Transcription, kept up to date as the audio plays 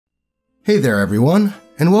Hey there everyone,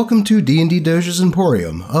 and welcome to D&D Doge's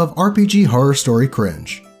Emporium of RPG Horror Story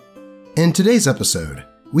Cringe. In today's episode,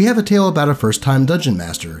 we have a tale about a first-time dungeon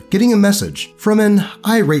master getting a message from an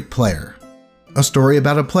irate player. A story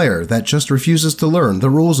about a player that just refuses to learn the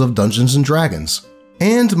rules of Dungeons & Dragons,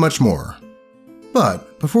 and much more.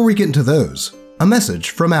 But before we get into those, a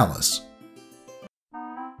message from Alice.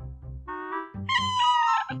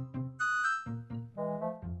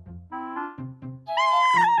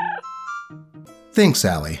 Thanks,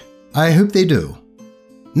 Allie. I hope they do.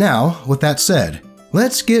 Now, with that said,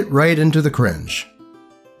 let's get right into the cringe.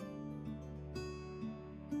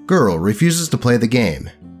 Girl refuses to play the game,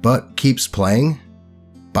 but keeps playing?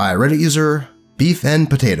 By Reddit user Beef and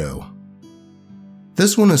Potato.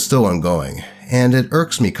 This one is still ongoing, and it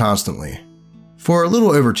irks me constantly. For a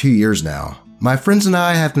little over 2 years now, my friends and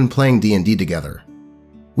I have been playing D&D together.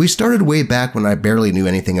 We started way back when I barely knew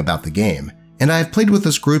anything about the game, and I've played with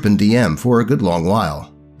this group in DM for a good long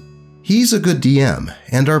while. He's a good DM,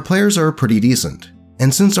 and our players are pretty decent,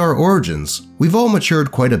 and since our origins, we've all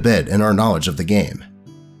matured quite a bit in our knowledge of the game.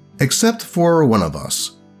 Except for one of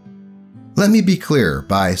us. Let me be clear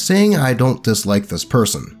by saying I don't dislike this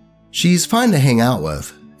person. She's fine to hang out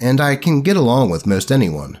with, and I can get along with most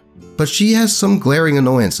anyone, but she has some glaring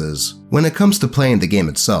annoyances when it comes to playing the game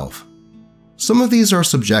itself. Some of these are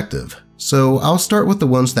subjective, so I'll start with the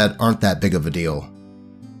ones that aren't that big of a deal.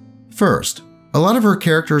 First, a lot of her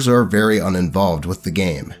characters are very uninvolved with the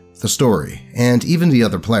game, the story, and even the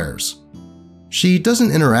other players. She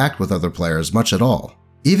doesn't interact with other players much at all,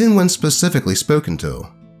 even when specifically spoken to.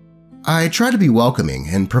 I try to be welcoming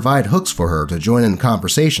and provide hooks for her to join in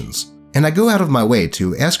conversations, and I go out of my way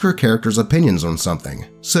to ask her character's opinions on something,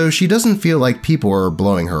 so she doesn't feel like people are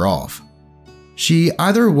blowing her off. She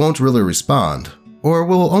either won't really respond, or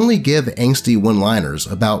will only give angsty one-liners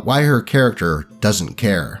about why her character doesn't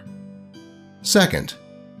care. Second,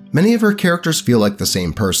 many of her characters feel like the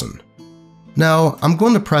same person. Now, I'm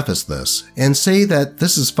going to preface this and say that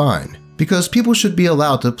this is fine, because people should be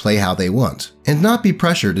allowed to play how they want, and not be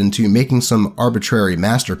pressured into making some arbitrary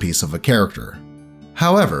masterpiece of a character.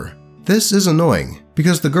 However, this is annoying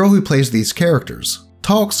because the girl who plays these characters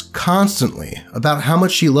talks constantly about how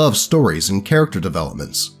much she loves stories and character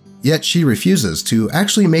developments, yet she refuses to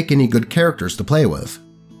actually make any good characters to play with.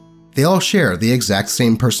 They all share the exact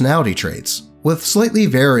same personality traits, with slightly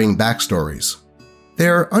varying backstories.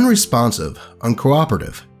 They're unresponsive,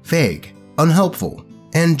 uncooperative, vague, unhelpful,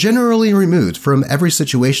 and generally removed from every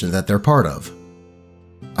situation that they're part of.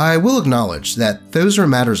 I will acknowledge that those are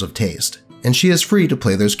matters of taste, and she is free to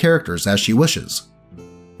play those characters as she wishes.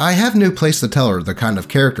 I have no place to tell her the kind of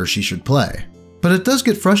character she should play, but it does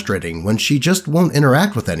get frustrating when she just won't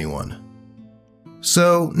interact with anyone.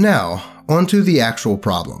 So now, onto the actual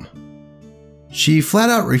problem. She flat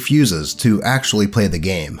out refuses to actually play the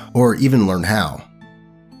game, or even learn how.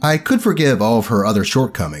 I could forgive all of her other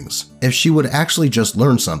shortcomings if she would actually just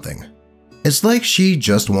learn something. It's like she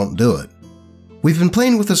just won't do it. We've been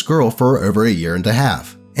playing with this girl for over 1.5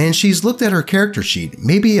 years, and she's looked at her character sheet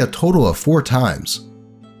maybe a total of 4 times.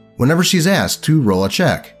 Whenever she's asked to roll a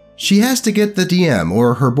check, she has to get the DM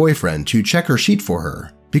or her boyfriend to check her sheet for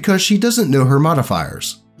her because she doesn't know her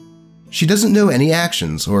modifiers. She doesn't know any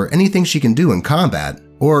actions or anything she can do in combat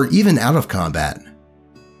or even out of combat.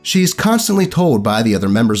 She's constantly told by the other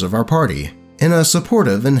members of our party in a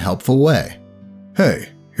supportive and helpful way, "Hey,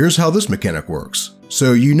 here's how this mechanic works,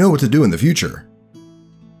 so you know what to do in the future."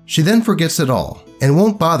 She then forgets it all and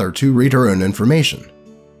won't bother to read her own information.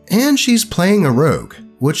 And she's playing a rogue,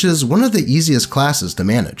 which is one of the easiest classes to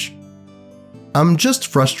manage. I'm just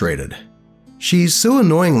frustrated. She's so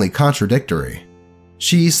annoyingly contradictory.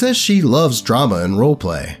 She says she loves drama and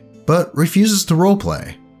roleplay, but refuses to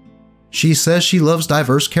roleplay. She says she loves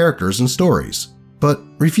diverse characters and stories, but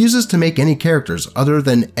refuses to make any characters other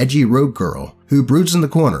than edgy rogue girl who broods in the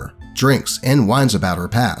corner, drinks, and whines about her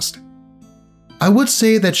past. I would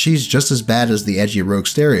say that she's just as bad as the edgy rogue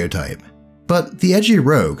stereotype, but the edgy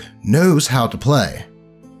rogue knows how to play.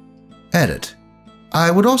 Edit.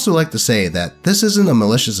 I would also like to say that this isn't a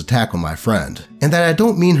malicious attack on my friend, and that I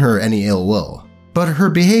don't mean her any ill will, but her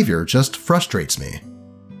behavior just frustrates me.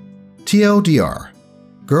 TLDR.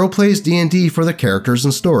 Girl plays D&D for the characters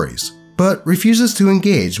and stories, but refuses to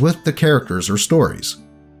engage with the characters or stories.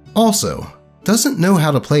 Also, doesn't know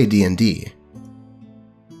how to play D&D.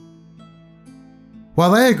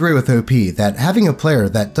 While I agree with OP that having a player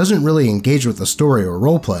that doesn't really engage with the story or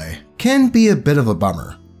roleplay can be a bit of a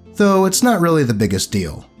bummer, though it's not really the biggest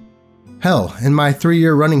deal. Hell, in my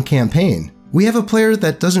 3-year running campaign, we have a player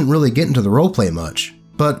that doesn't really get into the roleplay much,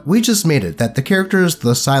 but we just made it that the character is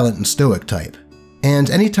the silent and stoic type. and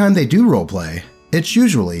anytime they do roleplay, it's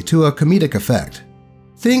usually to a comedic effect.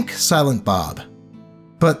 Think Silent Bob.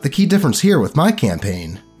 But the key difference here with my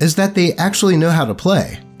campaign is that they actually know how to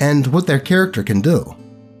play and what their character can do.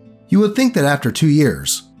 You would think that after 2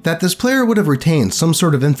 years, that this player would have retained some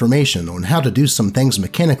sort of information on how to do some things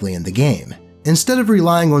mechanically in the game, instead of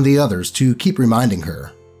relying on the others to keep reminding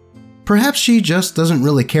her. Perhaps she just doesn't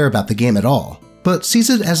really care about the game at all, but sees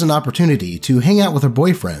it as an opportunity to hang out with her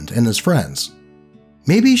boyfriend and his friends.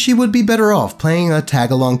 Maybe she would be better off playing a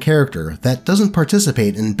tag-along character that doesn't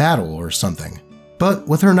participate in battle or something. But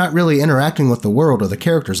with her not really interacting with the world or the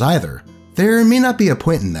characters either, there may not be a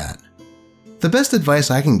point in that. The best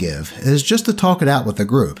advice I can give is just to talk it out with the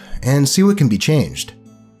group and see what can be changed.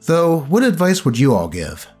 Though, what advice would you all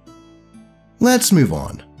give? Let's move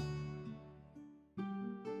on.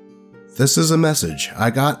 This is a message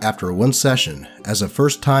I got after one session as a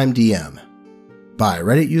first-time DM. By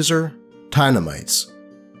Reddit user, Dynamites.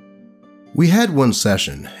 We had one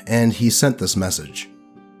session, and he sent this message.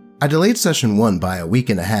 I delayed session 1 by a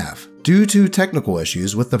week and a half due to technical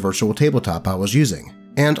issues with the virtual tabletop I was using,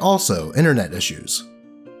 and also internet issues.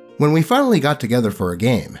 When we finally got together for a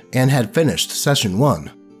game and had finished session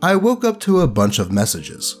 1, I woke up to a bunch of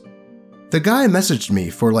messages. The guy messaged me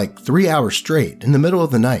for like 3 hours straight in the middle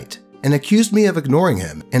of the night and accused me of ignoring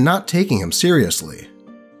him and not taking him seriously.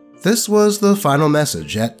 This was the final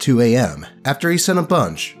message at 2 AM after he sent a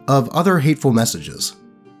bunch of other hateful messages.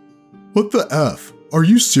 What the F? Are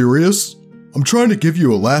you serious? I'm trying to give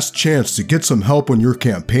you a last chance to get some help on your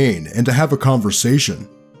campaign and to have a conversation.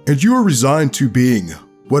 And you are resigned to being,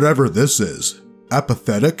 whatever this is,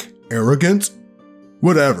 apathetic, arrogant?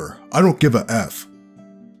 Whatever, I don't give a F.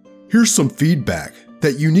 Here's some feedback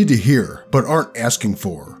that you need to hear but aren't asking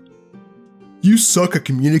for. You suck at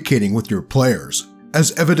communicating with your players,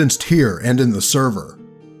 as evidenced here and in the server.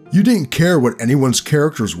 You didn't care what anyone's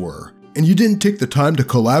characters were, and you didn't take the time to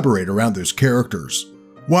collaborate around those characters.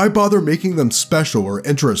 Why bother making them special or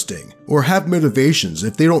interesting, or have motivations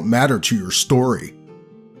if they don't matter to your story?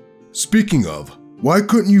 Speaking of, why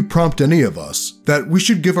couldn't you prompt any of us that we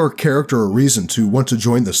should give our character a reason to want to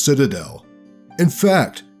join the Citadel? In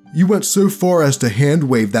fact, you went so far as to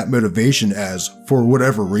hand-wave that motivation as, for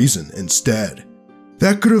whatever reason, instead.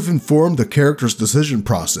 That could have informed the character's decision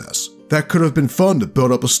process. That could have been fun to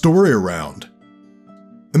build up a story around.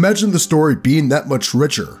 Imagine the story being that much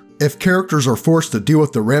richer if characters are forced to deal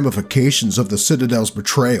with the ramifications of the Citadel's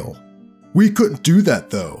betrayal. We couldn't do that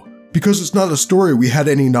though, because it's not a story we had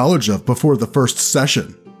any knowledge of before the first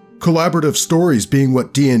session. Collaborative stories being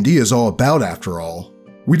what D&D is all about after all.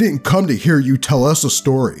 We didn't come to hear you tell us a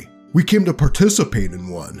story. We came to participate in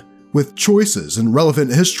one, with choices and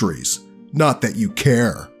relevant histories, not that you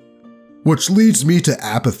care. Which leads me to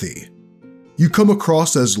apathy. You come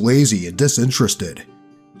across as lazy and disinterested.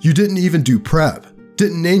 You didn't even do prep,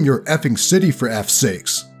 didn't name your effing city for F's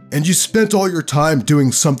sakes, and you spent all your time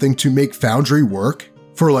doing something to make Foundry work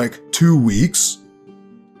for like 2 weeks?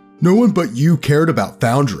 No one but you cared about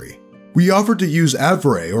Foundry. We offered to use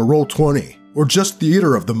Avray or Roll20, or just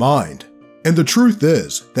Theater of the Mind. And the truth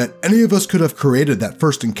is that any of us could have created that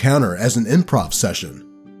first encounter as an improv session.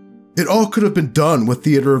 It all could have been done with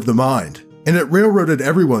Theater of the Mind, and it railroaded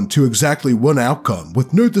everyone to exactly one outcome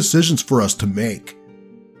with no decisions for us to make.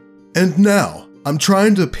 And now, I'm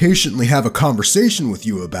trying to patiently have a conversation with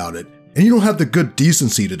you about it, and you don't have the good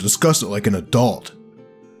decency to discuss it like an adult.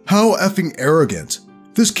 How effing arrogant.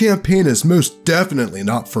 This campaign is most definitely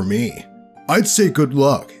not for me. I'd say good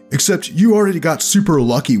luck, except you already got super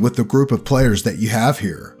lucky with the group of players that you have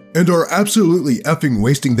here, and are absolutely effing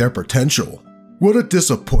wasting their potential. What a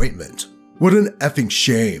disappointment. What an effing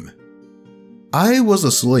shame. I was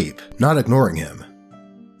asleep, not ignoring him.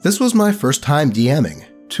 This was my first time DMing,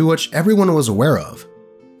 to which everyone was aware of.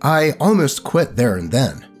 I almost quit there and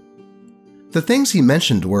then. The things he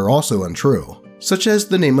mentioned were also untrue, such as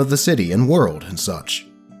the name of the city and world and such.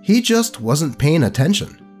 He just wasn't paying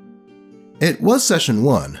attention. It was session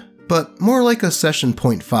 1, but more like a session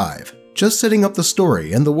 0.5, just setting up the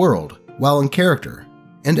story and the world while in character,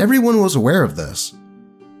 and everyone was aware of this.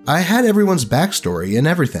 I had everyone's backstory and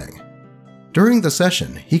everything. During the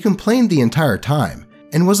session, he complained the entire time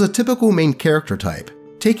and was a typical main character type,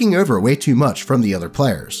 taking over way too much from the other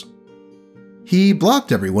players. He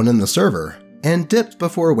blocked everyone in the server and dipped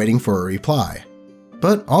before waiting for a reply.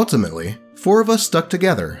 But ultimately, 4 of us stuck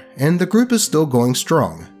together, and the group is still going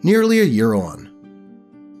strong, nearly a year on.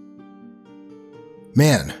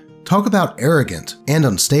 Man, talk about arrogant and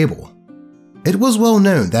unstable. It was well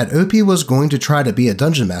known that OP was going to try to be a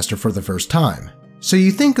dungeon master for the first time, so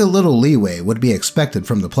you think a little leeway would be expected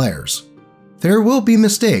from the players. There will be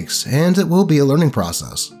mistakes, and it will be a learning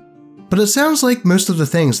process. But it sounds like most of the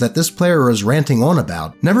things that this player was ranting on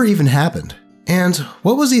about never even happened. And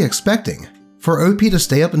what was he expecting? For OP to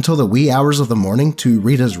stay up until the wee hours of the morning to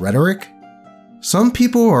read his rhetoric? Some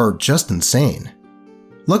people are just insane.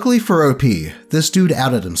 Luckily for OP, this dude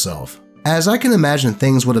outed himself, as I can imagine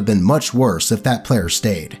things would have been much worse if that player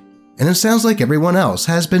stayed. And it sounds like everyone else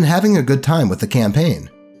has been having a good time with the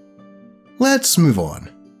campaign. Let's move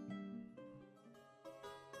on.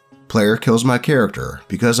 Player kills my character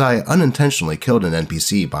because I unintentionally killed an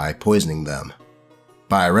NPC by poisoning them.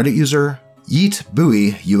 By Reddit user, Yeet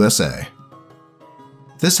Buoy USA.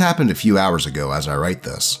 This happened a few hours ago as I write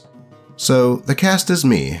this. So the cast is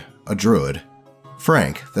me, a druid,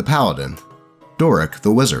 Frank, the paladin, Doric,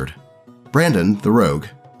 the wizard, Brandon, the rogue,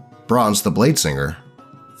 Bronze, the bladesinger,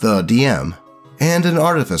 the DM, and an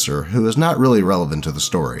artificer who is not really relevant to the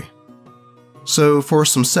story. So for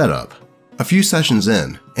some setup, a few sessions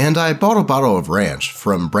in, and I bought a bottle of ranch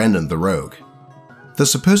from Brandon the rogue. The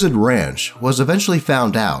supposed ranch was eventually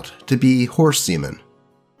found out to be horse semen.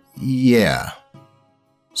 Yeah.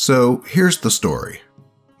 So here's the story.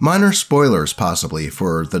 Minor spoilers possibly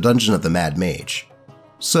for the Dungeon of the Mad Mage.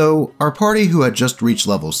 So our party, who had just reached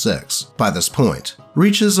level 6 by this point,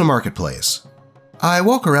 reaches a marketplace. I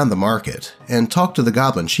walk around the market and talk to the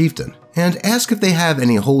Goblin Chieftain and ask if they have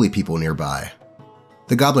any holy people nearby.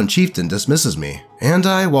 The Goblin Chieftain dismisses me, and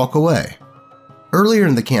I walk away. Earlier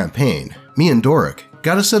in the campaign, me and Doric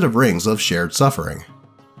got a set of rings of shared suffering.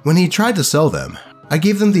 When he tried to sell them, I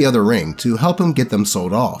gave them the other ring to help him get them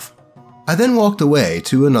sold off. I then walked away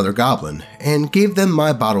to another goblin and gave them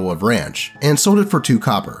my bottle of ranch and sold it for 2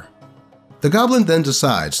 copper. The goblin then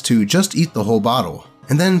decides to just eat the whole bottle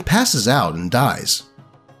and then passes out and dies.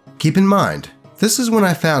 Keep in mind, this is when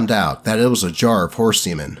I found out that it was a jar of horse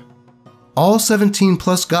semen. All 17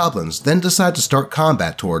 plus goblins then decide to start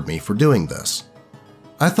combat toward me for doing this.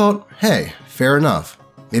 I thought, hey, fair enough,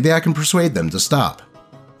 maybe I can persuade them to stop.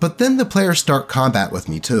 But then the players start combat with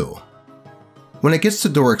me too. When it gets to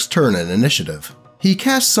Doric's turn in initiative, he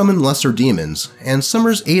casts Summon Lesser Demons and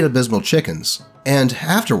summons 8 Abysmal Chickens, and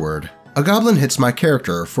afterward, a goblin hits my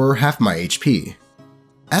character for half my HP.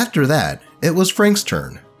 After that, it was Frank's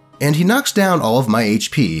turn, and he knocks down all of my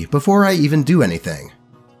HP before I even do anything.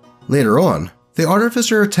 Later on, the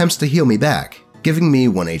artificer attempts to heal me back, giving me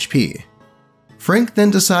 1 HP. Frank then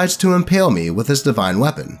decides to impale me with his divine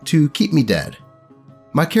weapon to keep me dead.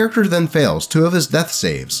 My character then fails 2 of his death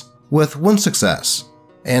saves, with 1 success.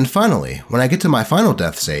 And finally, when I get to my final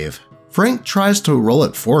death save, Frank tries to roll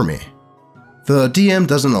it for me. The DM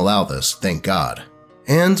doesn't allow this, thank God.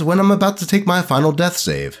 And when I'm about to take my final death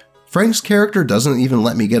save, Frank's character doesn't even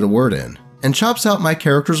let me get a word in, and chops out my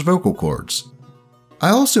character's vocal cords. I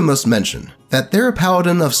also must mention that they're a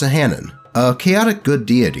paladin of Sahanan, a chaotic good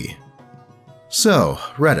deity. So,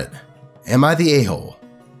 Reddit, am I the a-hole?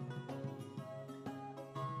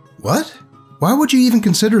 What? Why would you even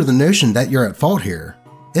consider the notion that you're at fault here?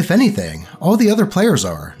 If anything, all the other players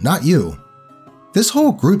are, not you. This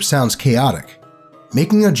whole group sounds chaotic.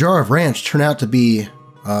 Making a jar of ranch turn out to be,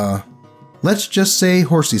 let's just say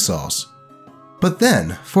horsey sauce. But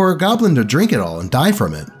then, for a goblin to drink it all and die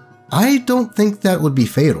from it, I don't think that would be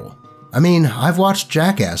fatal. I mean, I've watched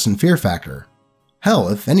Jackass and Fear Factor. Hell,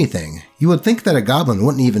 if anything, you would think that a goblin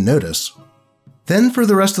wouldn't even notice. Then for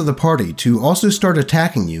the rest of the party to also start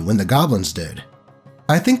attacking you when the goblins did.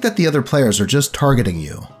 I think that the other players are just targeting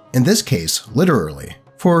you, in this case, literally,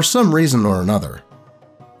 for some reason or another.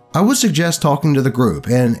 I would suggest talking to the group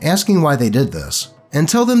and asking why they did this, and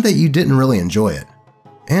tell them that you didn't really enjoy it.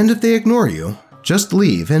 And if they ignore you, just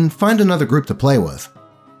leave and find another group to play with.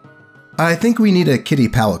 I think we need a kitty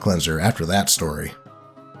palate cleanser after that story.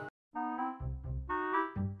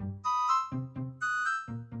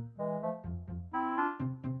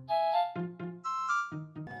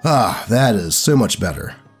 Ah, that is so much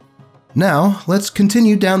better. Now, let's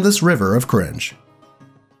continue down this river of cringe.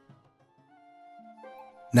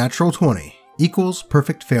 Natural 20 equals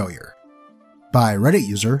perfect failure. By Reddit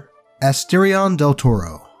user, Asterion Del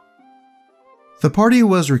Toro. The party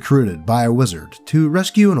was recruited by a wizard to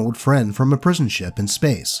rescue an old friend from a prison ship in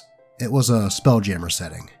space. It was a Spelljammer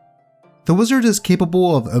setting. The wizard is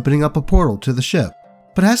capable of opening up a portal to the ship,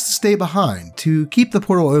 but has to stay behind to keep the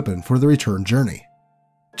portal open for the return journey.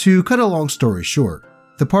 To cut a long story short,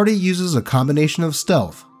 the party uses a combination of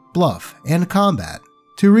stealth, bluff, and combat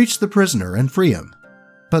to reach the prisoner and free him.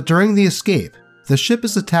 But during the escape, the ship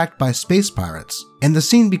is attacked by space pirates, and the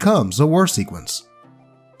scene becomes a war sequence.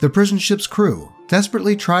 The prison ship's crew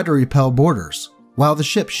desperately try to repel boarders, while the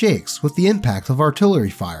ship shakes with the impact of artillery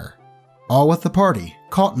fire, all with the party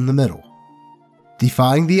caught in the middle.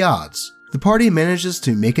 Defying the odds, the party manages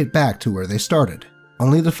to make it back to where they started,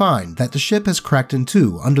 only to find that the ship has cracked in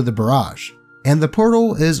two under the barrage, and the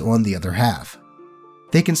portal is on the other half.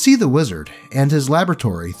 They can see the wizard and his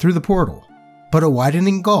laboratory through the portal, but a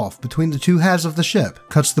widening gulf between the two halves of the ship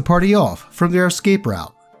cuts the party off from their escape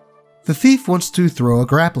route. The thief wants to throw a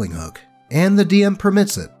grappling hook, and the DM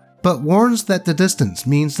permits it, but warns that the distance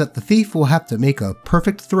means that the thief will have to make a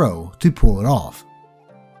perfect throw to pull it off.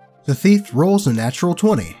 The thief rolls a natural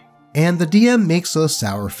 20, and the DM makes a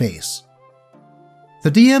sour face.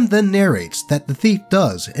 The DM then narrates that the thief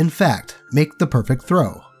does, in fact, make the perfect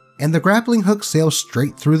throw, and the grappling hook sails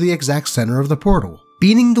straight through the exact center of the portal,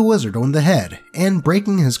 beating the wizard on the head and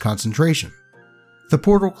breaking his concentration. The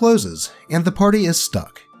portal closes, and the party is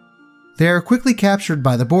stuck. They are quickly captured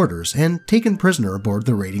by the boarders and taken prisoner aboard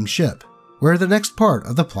the raiding ship, where the next part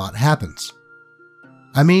of the plot happens.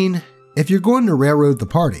 I mean, if you're going to railroad the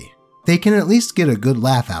party, they can at least get a good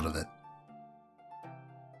laugh out of it.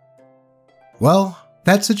 Well,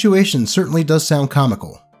 that situation certainly does sound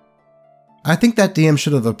comical. I think that DM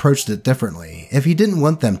should have approached it differently if he didn't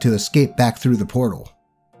want them to escape back through the portal.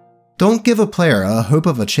 Don't give a player a hope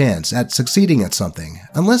of a chance at succeeding at something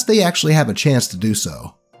unless they actually have a chance to do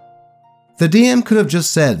so. The DM could have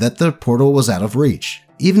just said that the portal was out of reach,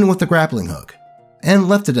 even with the grappling hook, and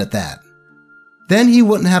left it at that. Then he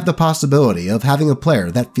wouldn't have the possibility of having a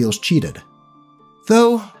player that feels cheated.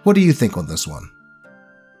 Though, what do you think on this one?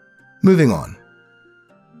 Moving on.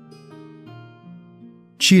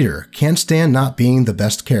 Cheater can't stand not being the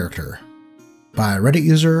best character, by Reddit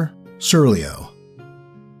user Surlio.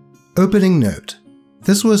 Opening note.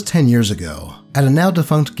 This was 10 years ago, at a now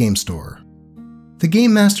defunct game store. The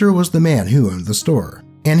game master was the man who owned the store,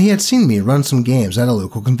 and he had seen me run some games at a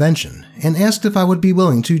local convention and asked if I would be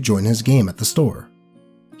willing to join his game at the store.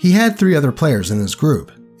 He had 3 other players in his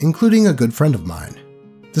group, including a good friend of mine.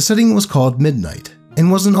 The setting was called Midnight,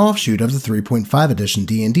 and was an offshoot of the 3.5 edition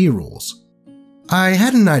D&D rules. I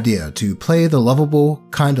had an idea to play the lovable,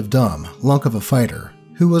 kind of dumb lunk of a fighter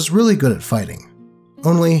who was really good at fighting.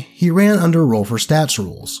 Only, he ran under roll for stats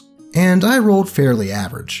rules, and I rolled fairly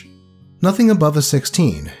average. Nothing above a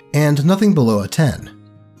 16, and nothing below a 10.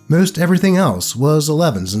 Most everything else was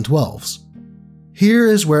 11s and 12s. Here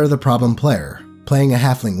is where the problem player, playing a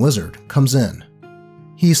halfling wizard, comes in.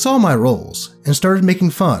 He saw my rolls, and started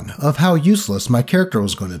making fun of how useless my character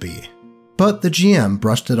was going to be, but the GM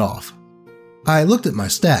brushed it off. I looked at my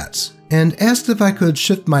stats, and asked if I could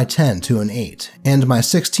shift my 10 to an 8, and my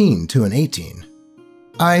 16 to an 18.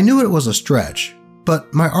 I knew it was a stretch,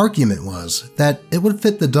 but my argument was that it would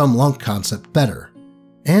fit the dumb lunk concept better,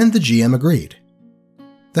 and the GM agreed.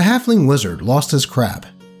 The halfling wizard lost his crap.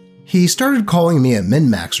 He started calling me a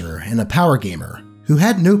min-maxer and a power gamer who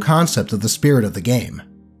had no concept of the spirit of the game.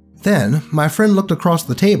 Then, my friend looked across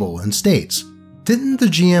the table and states, "Didn't the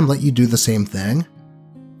GM let you do the same thing?"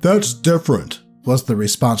 "That's different," was the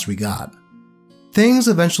response we got. Things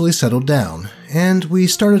eventually settled down, and we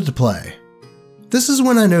started to play. This is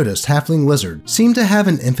when I noticed Halfling Wizard seemed to have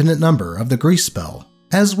an infinite number of the Grease spell,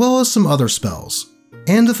 as well as some other spells,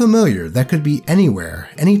 and a familiar that could be anywhere,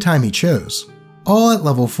 anytime he chose, all at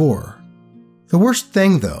level 4. The worst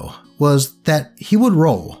thing, though, was that he would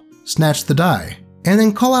roll, snatch the die, and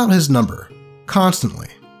then call out his number, constantly.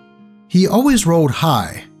 He always rolled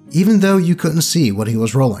high, even though you couldn't see what he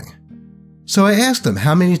was rolling. So I asked him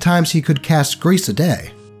how many times he could cast Grease a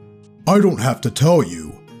day. "I don't have to tell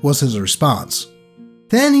you," was his response.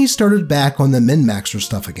 Then he started back on the min-maxer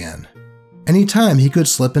stuff again. Anytime he could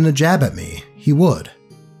slip in a jab at me, he would.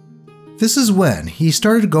 This is when he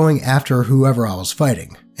started going after whoever I was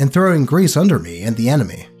fighting, and throwing grease under me and the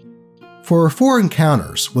enemy. For 4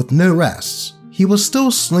 encounters, with no rests, he was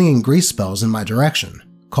still slinging grease spells in my direction,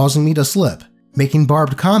 causing me to slip, making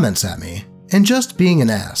barbed comments at me, and just being an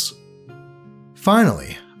ass.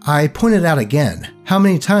 Finally, I pointed out again how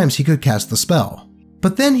many times he could cast the spell.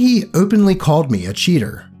 But then he openly called me a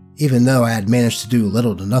cheater, even though I had managed to do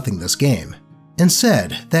little to nothing this game, and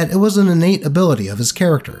said that it was an innate ability of his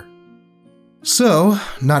character. So,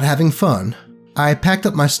 not having fun, I packed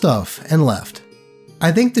up my stuff and left.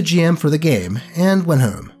 I thanked the GM for the game and went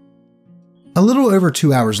home. A little over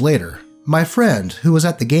 2 hours later, my friend, who was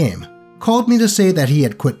at the game, called me to say that he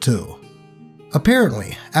had quit too.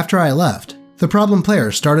 Apparently, after I left, the problem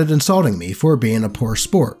player started insulting me for being a poor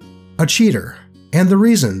sport, a cheater, and the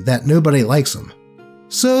reason that nobody likes him.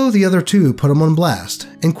 So the other 2 put him on blast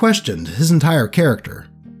and questioned his entire character.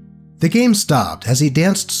 The game stopped as he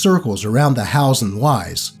danced circles around the hows and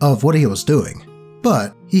whys of what he was doing,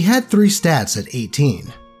 but he had 3 stats at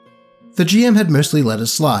 18. The GM had mostly let it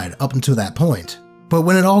slide up until that point, but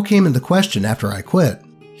when it all came into question after I quit,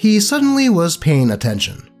 he suddenly was paying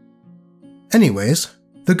attention. Anyways,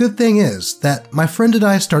 the good thing is that my friend and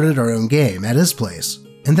I started our own game at his place,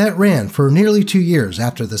 and that ran for nearly 2 years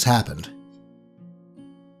after this happened.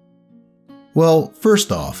 Well,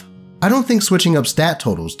 first off, I don't think switching up stat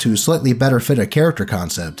totals to slightly better fit a character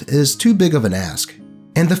concept is too big of an ask,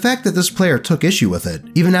 and the fact that this player took issue with it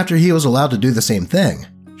even after he was allowed to do the same thing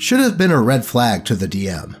should have been a red flag to the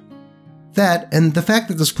DM. That, and the fact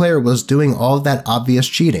that this player was doing all of that obvious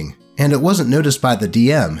cheating, and it wasn't noticed by the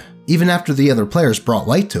DM even after the other players brought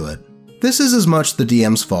light to it, this is as much the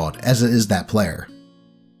DM's fault as it is that player.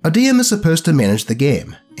 A DM is supposed to manage the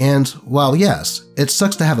game, and while yes, it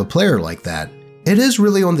sucks to have a player like that, it is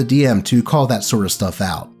really on the DM to call that sort of stuff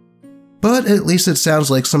out. But at least it sounds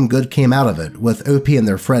like some good came out of it, with OP and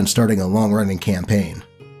their friends starting a long-running campaign.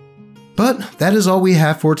 But that is all we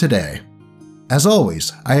have for today. As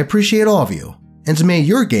always, I appreciate all of you, and may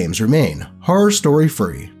your games remain horror story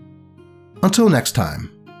free. Until next time.